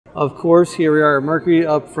Of course, here we are at Mercury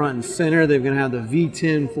up front and center. They're going to have the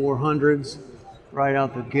V10 400s right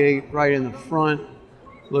out the gate, right in the front,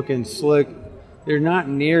 looking slick. They're not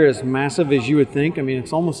near as massive as you would think. I mean,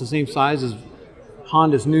 it's almost the same size as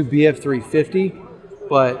Honda's new BF350,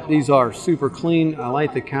 but these are super clean. I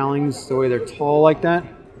like the cowlings, the way they're tall like that.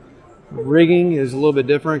 Rigging is a little bit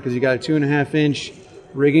different because you got a 2.5-inch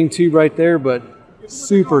rigging tube right there, but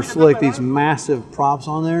super slick. These massive props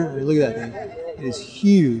on there. I mean, look at that thing. It is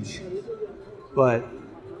huge. But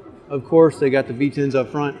of course, they got the V10s up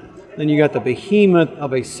front. Then you got the behemoth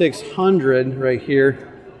of a 600 right here.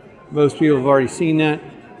 Most people have already seen that.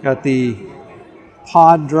 Got the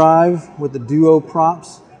pod drive with the duo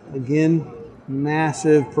props. Again,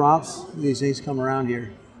 massive props. These things come around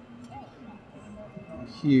here.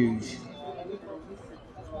 Huge.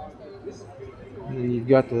 And then you've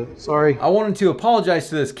got the, sorry. I wanted to apologize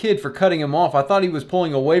to this kid for cutting him off. I thought he was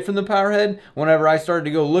pulling away from the power head whenever I started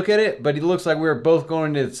to go look at it, but it looks like we were both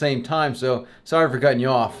going at the same time, so sorry for cutting you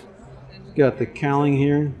off. Got the cowling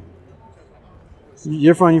here.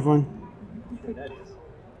 You're fine, you're fine.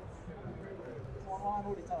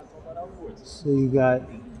 So you got,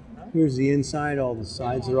 here's the inside, all the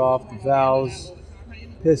sides are off, the valves,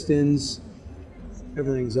 pistons,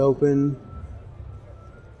 everything's open.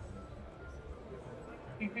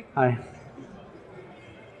 Hi.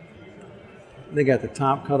 They got the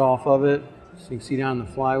top cut off of it, so you can see down the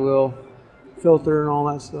flywheel, filter and all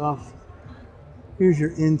that stuff. Here's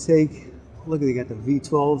your intake. Look, they got the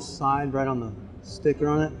V12 side right on the sticker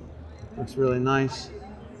on it. Looks really nice.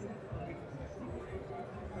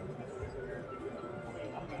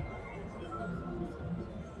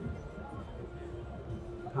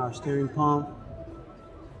 Power steering pump.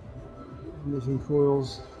 Ignition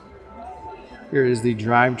coils. Here is the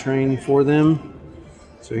drivetrain for them.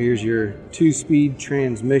 So here's your 2-speed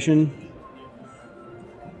transmission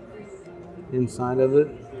inside of it.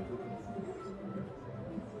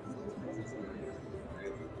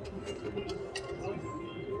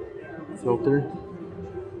 Filter.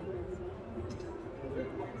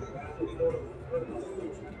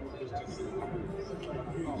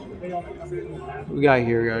 We got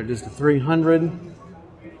here, got just a 300,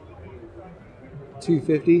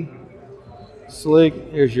 250, slick.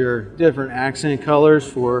 Here's your different accent colors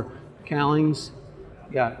for cowlings.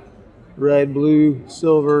 Got red, blue,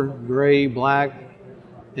 silver, gray, black,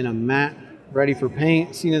 and a matte ready for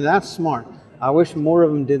paint. See, now that's smart. I wish more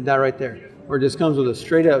of them did that right there. Or it just comes with a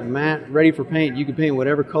straight up matte ready for paint. You can paint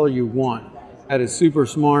whatever color you want. That is super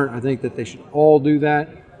smart. I think that they should all do that,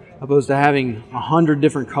 opposed to having 100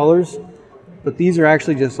 different colors. But these are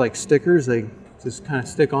actually just like stickers. They just kind of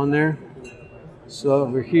stick on there. So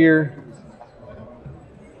over here,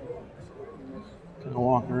 kind of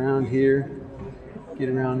walk around here, get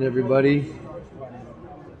around everybody.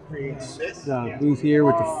 Got a booth here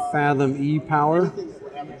with the Fathom E-Power.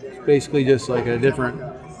 It's basically just like a different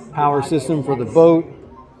power system for the boat.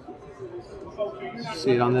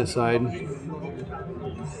 See it on this side.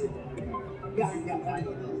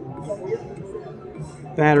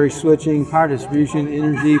 Battery switching, power distribution,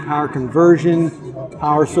 energy, power conversion,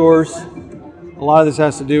 power source. A lot of this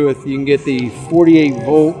has to do with, you can get the 48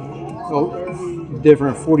 volt,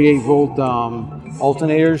 different 48 volt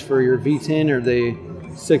alternators for your V10 or the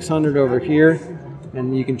 600 over here.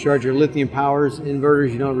 And you can charge your lithium powers,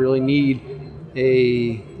 inverters. You don't really need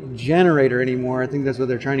a generator anymore. I think that's what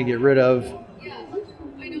they're trying to get rid of.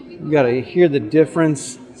 You got to hear the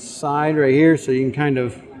difference side right here, so you can kind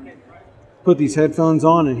of put these headphones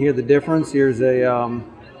on and hear the difference. Here's a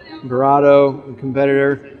Verado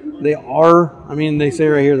competitor. They are, I mean, they say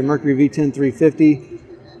right here the Mercury V10 350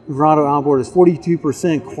 Verado outboard is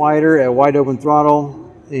 42% quieter at wide open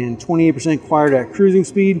throttle and 28% quieter at cruising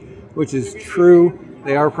speed, which is true.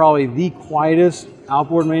 They are probably the quietest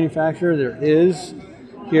outboard manufacturer there is.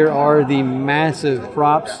 Here are the massive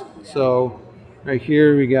props. So right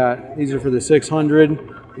here we got, these are for the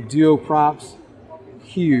 600, the duo props,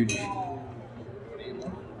 huge.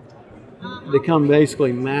 They come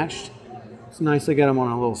basically matched. It's nice they got them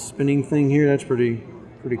on a little spinning thing here. That's pretty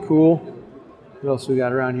cool. What else we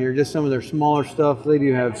got around here? Just some of their smaller stuff. They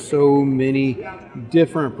do have so many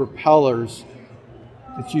different propellers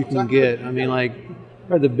that you can get. I mean, like,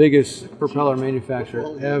 they're the biggest propeller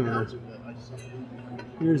manufacturer ever.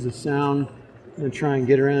 Here's the sound. I'm gonna try and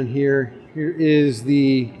get around here. Here is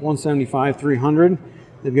the 175-300.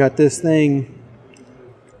 They've got this thing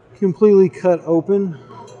completely cut open.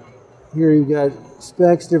 Here you've got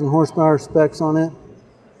specs, different horsepower specs on it.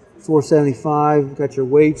 475, got your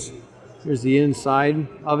weights. Here's the inside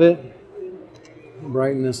of it.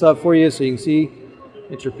 Brighten this up for you so you can see.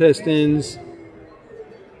 Get your pistons.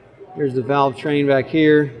 Here's the valve train back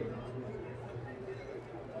here. You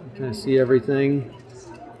kind of see everything.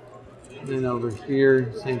 And then over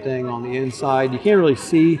here, same thing on the inside. You can't really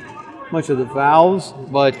see much of the valves,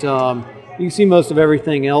 but you can see most of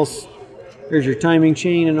everything else. There's your timing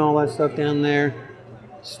chain and all that stuff down there.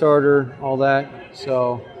 Starter, all that.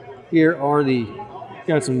 So here are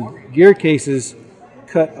got some gear cases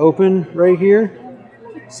cut open right here.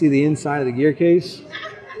 See the inside of the gear case.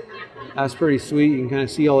 That's pretty sweet. You can kind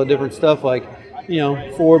of see all the different stuff, like, you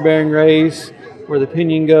know, forward bearing raise, where the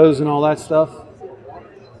pinion goes and all that stuff.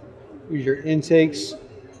 Here's your intakes.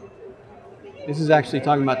 This is actually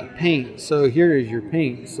talking about the paint. So here is your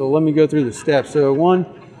paint. So let me go through the steps. So one,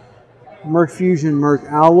 MERCURY Merc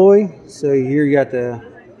alloy. So here you got the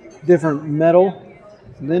different metal.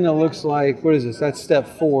 And then it looks like, what is this? That's step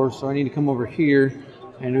 4. So I need to come over here.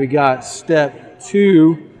 And we got step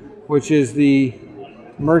 2, which is the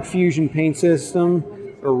MERCURY paint system,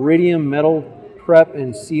 iridium metal prep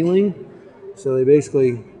and sealing. So they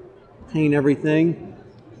basically paint everything.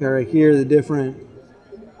 Got right here the different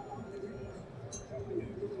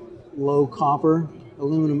low copper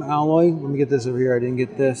aluminum alloy. Let me get this over here. I didn't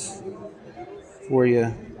get this for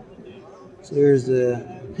you. So here's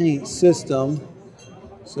the paint system.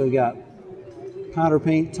 So we got powder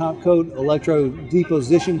paint, top coat, electro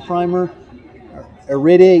deposition primer,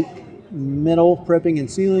 iridate metal prepping and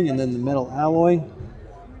sealing, and then the metal alloy.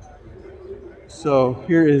 So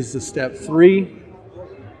here is the step 3.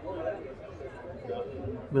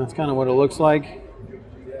 That's kind of what it looks like.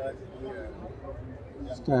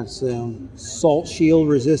 It's got some salt shield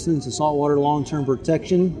resistance and saltwater long-term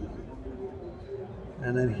protection.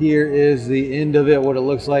 And then here is the end of it, what it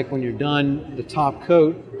looks like when you're done. The top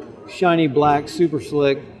coat, shiny black, super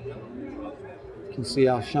slick. You can see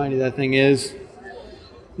how shiny that thing is.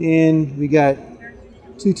 And we got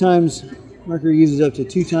 2 times, MERCURY uses up to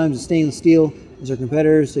 2 times the stainless steel as our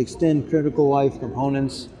competitors to extend critical life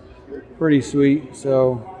components. Pretty sweet.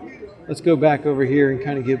 So let's go back over here and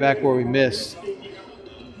kind of get back where we missed.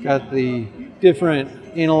 Got the different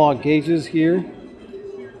analog gauges here.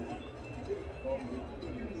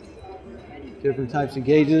 Different types of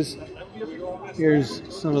gauges. Here's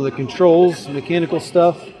some of the controls, mechanical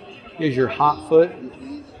stuff. Here's your hot foot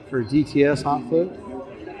for DTS hot foot.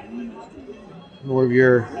 More of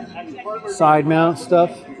your side mount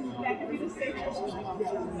stuff.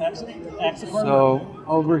 So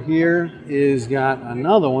over here is got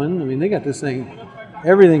another one. I mean, they got this thing,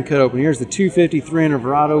 everything cut open. Here's the 250 300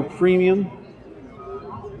 Verado Premium.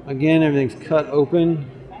 Again, everything's cut open.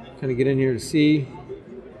 Kind of get in here to see.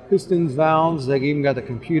 Pistons, valves, they even got the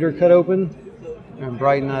computer cut open and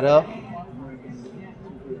brighten that up.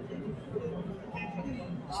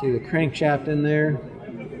 See the crankshaft in there.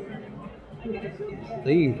 I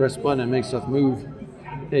think you can press a button and make stuff move.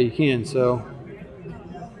 Yeah, you can. So you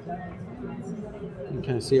can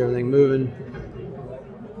kind of see everything moving.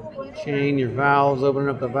 Chain your valves, opening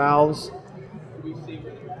up the valves.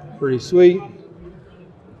 Pretty sweet.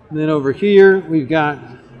 And then over here we've got,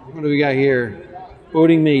 what do we got here?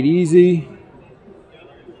 Boating made easy.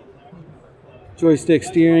 Joystick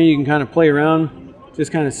steering, you can kind of play around,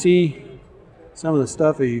 just kind of see some of the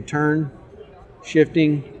stuff as you turn,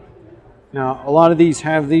 shifting. Now, a lot of these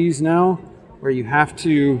have these now where you have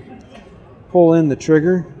to pull in the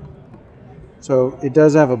trigger. So it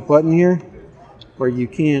does have a button here where you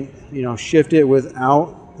can't, you know, shift it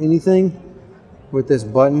without anything with this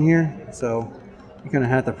button here. So you kind of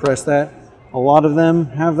have to press that. A lot of them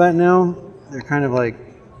have that now. They're kind of like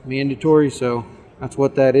mandatory, so that's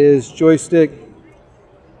what that is. Joystick.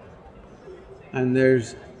 And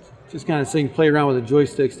there's just kind of so you can play around with the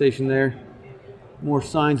joystick station there. More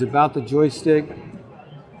signs about the joystick.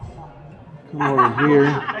 Come over here.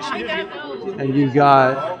 And you've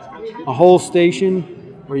got a whole station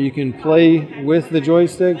where you can play with the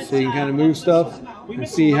joystick, so you can kind of move stuff and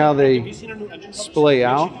see how they splay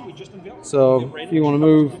out. So if you want to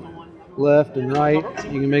move left and right,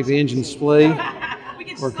 you can make the engine splay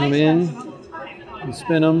or come in and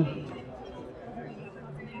spin them.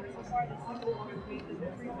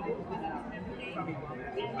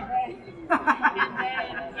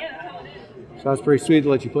 So that's pretty sweet to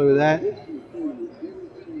let you play with that.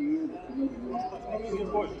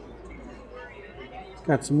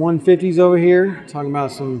 Got some 150s over here, talking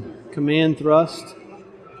about some command thrust,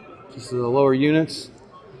 just the lower units.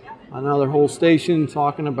 Another whole station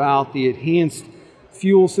talking about the enhanced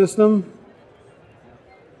fuel system.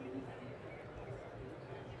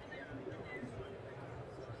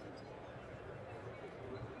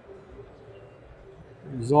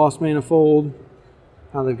 Exhaust manifold,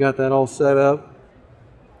 how they've got that all set up.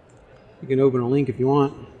 You can open a link if you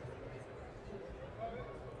want.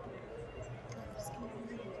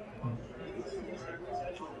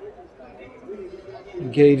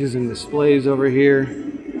 gauges and displays over here.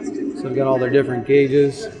 So we've got all their different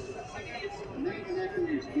gauges.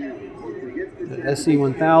 The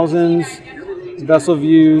SC1000s, vessel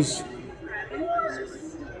views,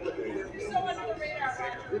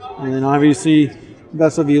 and then obviously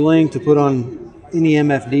vessel view link to put on any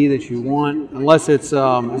MFD that you want, unless it's as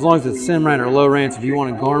long as it's Simrad or Lowrance. If you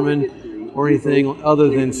want a Garmin or anything other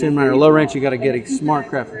than Simrad or Lowrance, you got to get a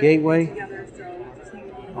SmartCraft Gateway.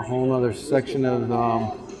 A whole other section of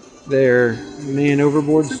their man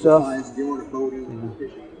overboard stuff.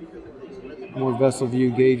 More vessel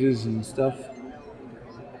view gauges and stuff.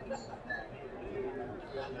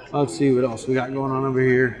 Let's see what else we got going on over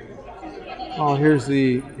here. Oh, here's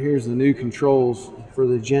the new controls for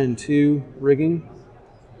the Gen 2 rigging.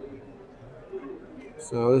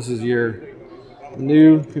 So this is your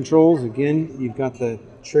new controls. Again, you've got the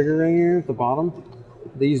trigger right here at the bottom.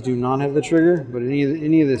 These do not have the trigger, but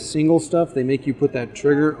any of the single stuff, they make you put that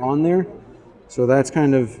trigger on there. So that's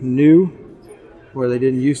kind of new, where they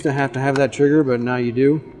didn't used to have that trigger, but now you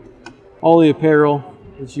do. All the apparel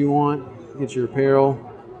that you want, get your apparel.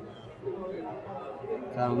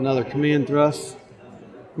 Got another command thrust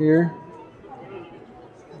here.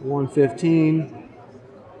 115.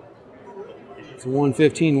 It's a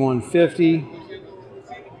 115, 150.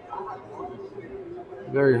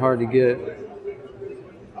 Very hard to get.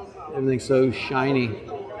 Everything's so shiny.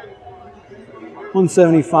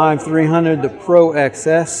 175, 300, the Pro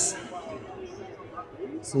XS.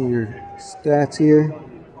 Some of your stats here.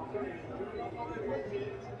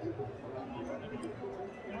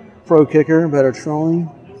 Pro kicker, better trolling.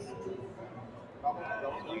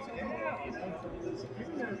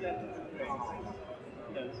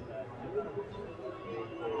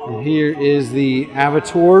 And here is the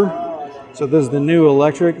Avator. So this is the new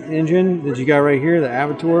electric engine that you got right here, the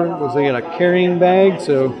Avator. Looks like you got a carrying bag,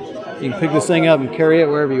 so you can pick this thing up and carry it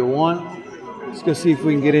wherever you want. Let's go see if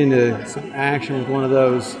we can get into some action with one of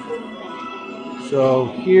those. So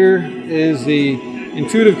here is the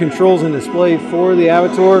intuitive controls and display for the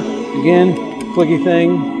Avator. Again, clicky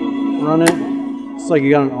thing, run it. It's like you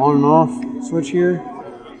got an on and off switch here.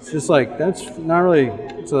 It's just like, that's not really,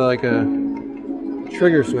 it's like a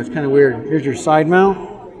trigger switch, kind of weird. Here's your side mount.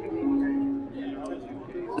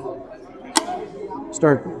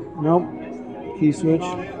 Start, nope, key switch.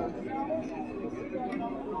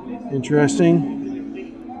 Interesting.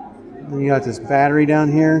 Then you got this battery down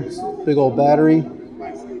here, big old battery.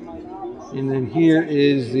 And then here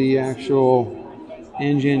is the actual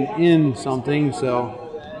engine in something, so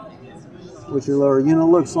what your lower unit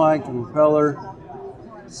looks like, the propeller.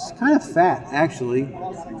 It's kind of fat, actually.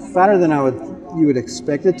 Fatter than you would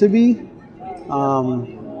expect it to be.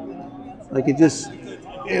 Like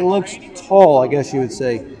it looks tall, I guess you would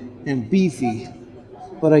say, and beefy.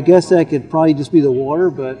 But I guess that could probably just be the water,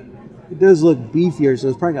 but it does look beefier, so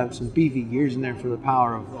it's probably got some beefy gears in there for the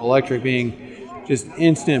power of electric being just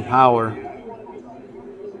instant power.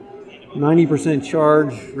 90%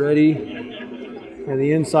 charge, ready. And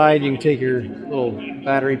the inside, you can take your little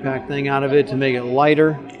battery pack thing out of it to make it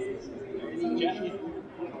lighter.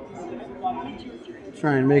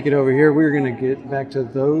 Try and make it over here. We're going to get back to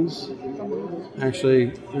those. Actually,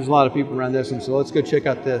 there's a lot of people around this one, so let's go check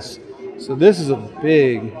out this. So this is a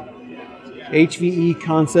big HVE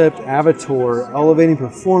concept Avator, elevating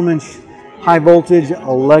performance, high voltage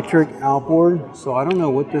electric outboard. So I don't know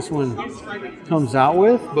what this one comes out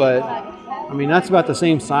with, but I mean, that's about the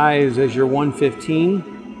same size as your 115.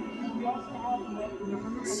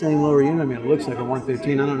 Same lower unit. I mean, it looks like a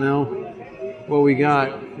 115. I don't know what we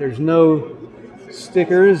got. There's no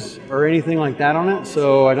stickers or anything like that on it,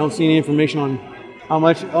 so I don't see any information on how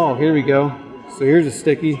much. Oh, here we go. So here's a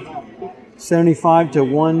sticky. 75 to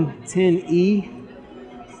 110E.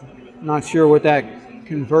 Not sure what that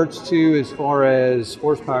converts to as far as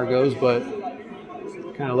horsepower goes, but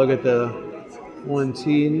kind of look at the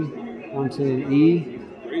 110E.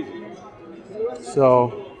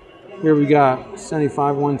 So here we got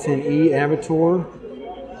 75 110E Avator,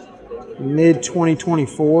 mid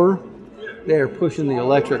 2024. They're pushing the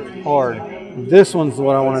electric hard. This one's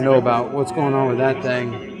what I want to know about. What's going on with that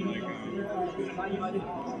thing?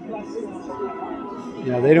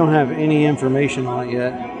 Yeah, they don't have any information on it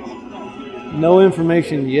yet. No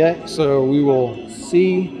information yet, so we will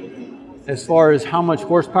see as far as how much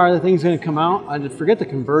horsepower the thing's going to come out. I forget the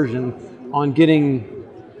conversion on getting,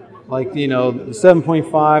 like, you know, the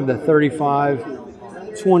 7.5, the 35,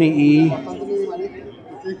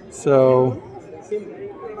 20E. So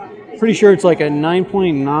pretty sure it's like a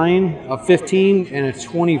 9.9, a 15, and a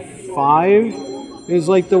 25 is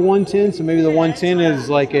like the 110. So maybe the 110 is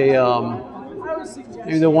like a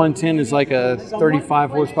Maybe the 110 is like a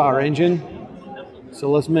 35 horsepower engine. So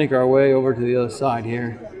let's make our way over to the other side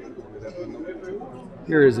here.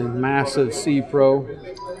 Here is a massive C Pro.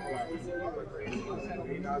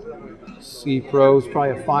 C Pro is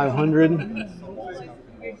probably a 500.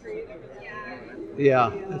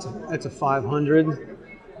 Yeah, that's a 500.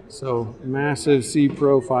 So massive C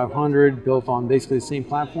Pro 500 built on basically the same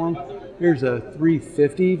platform. Here's a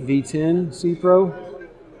 350 V10 C Pro.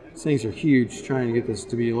 These things are huge. Trying to get this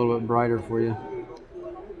to be a little bit brighter for you.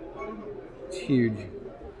 It's huge.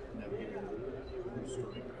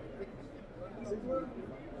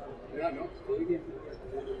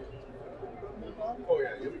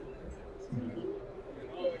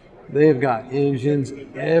 They've got engines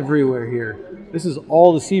everywhere here. This is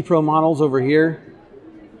all the C Pro models over here.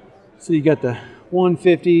 So you got the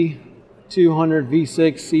 150, 200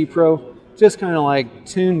 V6 C Pro, just kind of like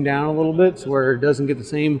tuned down a little bit to where it doesn't get the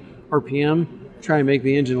same RPM. Try and make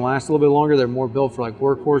the engine last a little bit longer. They're more built for like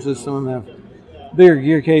workhorses. Some of them have bigger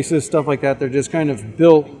gear cases, stuff like that. They're just kind of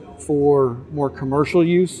built for more commercial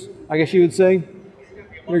use, I guess you would say.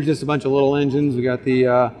 There's just a bunch of little engines. We got the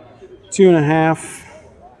 2.5.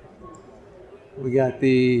 We got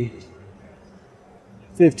the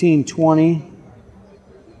 1520.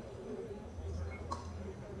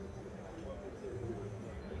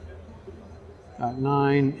 Got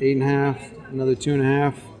 9, 8.5, another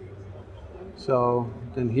 2.5. So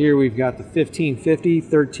then here we've got the 1550,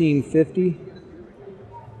 1350.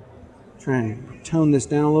 Trying to tone this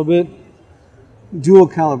down a little bit. Dual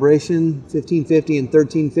calibration, 1550 and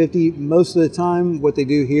 1350. Most of the time what they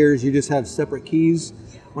do here is you just have separate keys.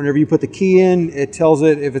 Whenever you put the key in, it tells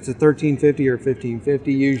it if it's a 1350 or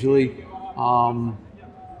 1550 usually.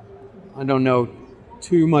 I don't know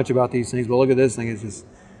too much about these things, but look at this thing. It's just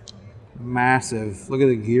massive. Look at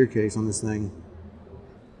the gear case on this thing.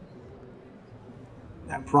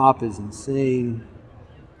 That prop is insane.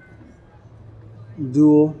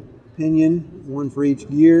 Dual pinion, one for each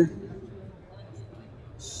gear.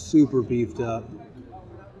 Super beefed up.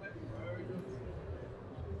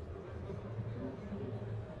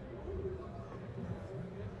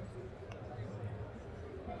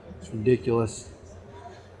 It's ridiculous.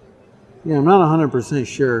 Yeah, I'm not 100%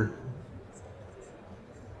 sure.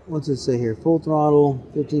 What's it say here? Full throttle,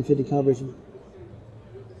 1550 calibration.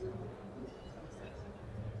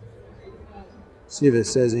 See if it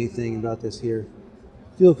says anything about this here.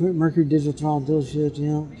 Fuel Mercury digital throttle, dual shift,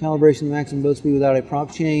 calibration maximum boat speed without a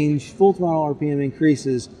prop change. Full throttle RPM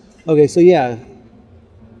increases. Okay, so yeah,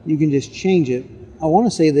 you can just change it. I want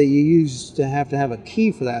to say that you used to have a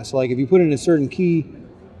key for that. So like if you put in a certain key,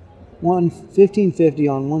 1550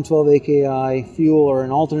 on 112 AKI fuel or an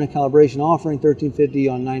alternate calibration offering 1350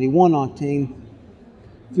 on 91 octane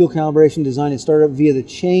fuel calibration designed at startup via the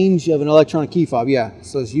change of an electronic key fob. Yeah,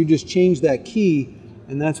 so you just change that key,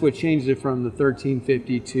 and that's what changed it from the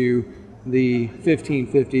 1350 to the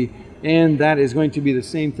 1550. And that is going to be the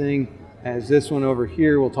same thing as this one over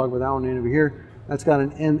here. We'll talk about that one over here. That's got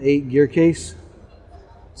an M8 gear case.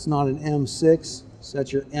 It's not an M6, so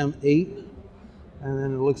that's your M8. And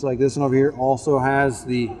then it looks like this one over here also has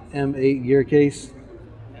the M8 gear case.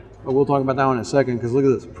 But we'll talk about that one in a second, because look at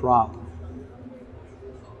this prop.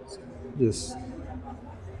 Just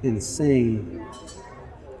insane.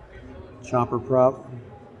 Chopper prop.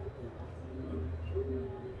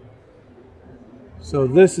 So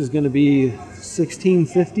this is going to be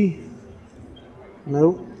 1650.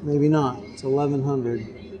 Nope, maybe not. It's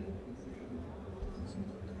 1100.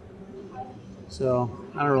 So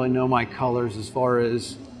I don't really know my colors as far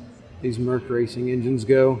as these Merc racing engines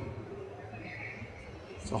go.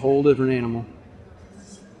 It's a whole different animal.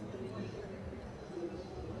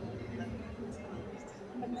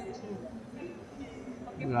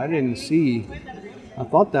 But I didn't see, I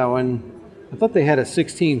thought that one, I thought they had a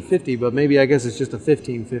 1650, but maybe I guess it's just a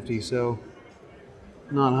 1550, so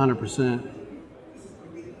not 100%.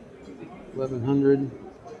 1100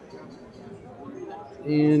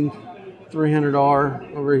 and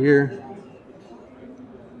 300R over here.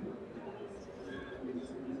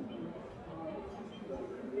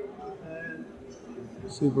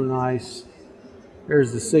 Super nice.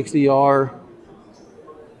 There's the 60R,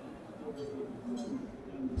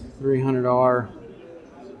 300R.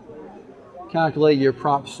 Calculate your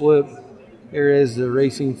prop slip. Here is the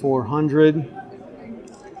Racing 400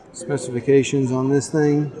 specifications on this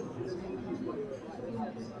thing.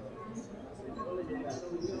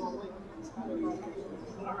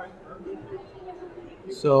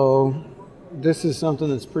 So this is something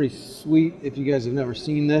that's pretty sweet if you guys have never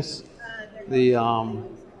seen this. The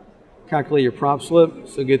calculate your prop slip.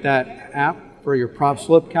 So get that app for your prop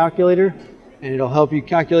slip calculator. and it'll help you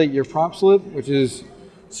calculate your prop slip, which is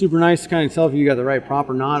super nice to kind of tell if you got the right prop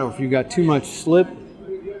or not, or if you got too much slip.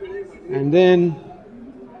 And then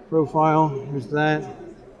profile, here's that.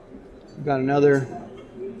 We've got another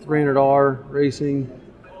 $300 racing,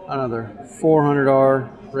 another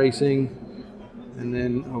 $400 racing, and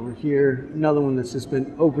then over here another one that's just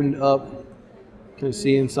been opened up. You can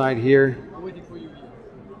see inside here.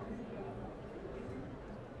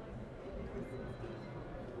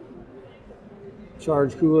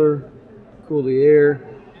 Charge cooler, cool the air,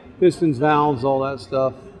 pistons, valves, all that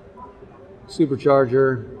stuff.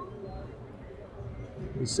 Supercharger.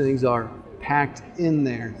 These things are packed in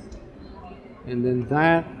there. And then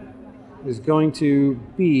that is going to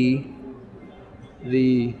be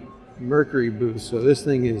the Mercury boost. So this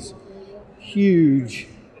thing is huge.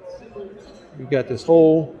 You've got this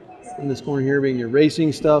hole in this corner here being your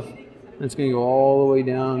racing stuff. And it's going to go all the way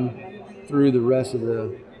down through the rest of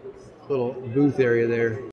the little booth area there.